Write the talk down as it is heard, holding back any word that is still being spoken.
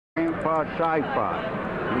part sci-fi.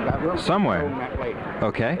 We got somewhere. That later.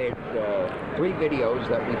 Okay. It's 3 videos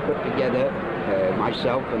that we put together,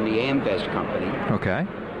 myself and the Amvest company. Okay.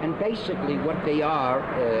 And basically what they are,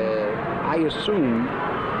 I assume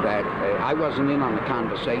that I wasn't in on the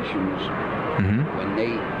conversations when they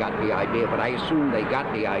got the idea, but I assume they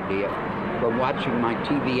got the idea from watching my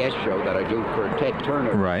TBS show that I do for Ted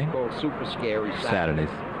Turner. Right. It's called Super Scary Saturdays.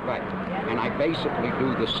 Right. And I basically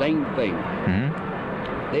do the same thing.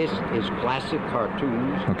 This is classic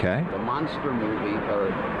cartoons. Okay. The monster movies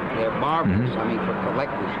they're marvelous. I mean, for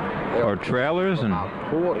collectors. Or trailers and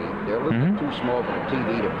about 40. They're a little too small for the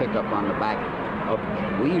TV to pick up on the back of.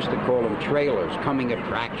 We used to call them trailers, coming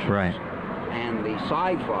attractions. Right. And the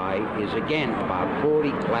sci-fi is again about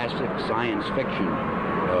 40 classic science fiction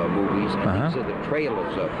movies, and these are the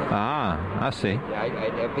trailers of them. I see.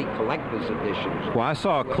 There'd be collector's editions. Well, I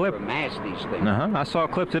saw a clip. Amass these things. I saw a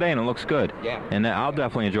clip today, and it looks good. Yeah. And I'll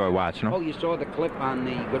definitely enjoy watching them. Oh, you saw the clip on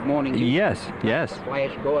the Good Morning YouTube? Yes.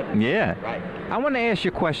 Flash Gordon. Yeah. Right. I want to ask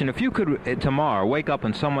you a question. If you could tomorrow wake up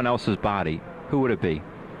in someone else's body, who would it be?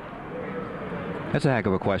 That's a heck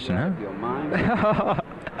of a question, huh? Your mind.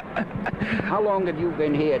 How long have you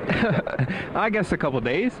been here? I guess a couple of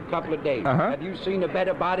days. A couple of days. Have you seen a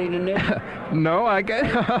better body than this? No, I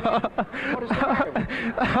guess. What is the matter with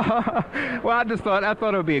you? Well, I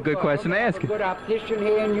thought it would be a good question to ask. A good optician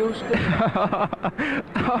here in Houston.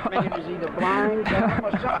 Man is either blind, dumb,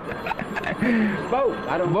 or something. Both.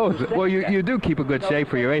 I don't. Both. Well, you do keep a good shape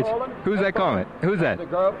for your age. Who's that calling? Who's that? The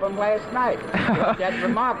girl from last night. That's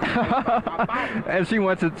remarkable. And she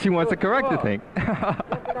wants to correct the thing.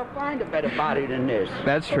 I'll find a better body than this.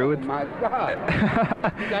 That's true. Oh my God.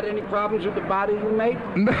 You got any problems with the body you made?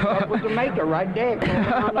 No. That was the maker right there. Call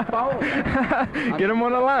him on the phone. Get him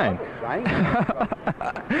on the line. Right?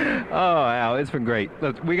 Oh, Al, it's been great.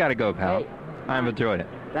 Look, we got to go, pal. Hey, I've enjoyed it.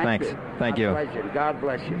 Thanks. Thank you. My pleasure. God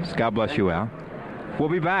bless you. God bless you, Al. We'll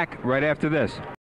be back right after this.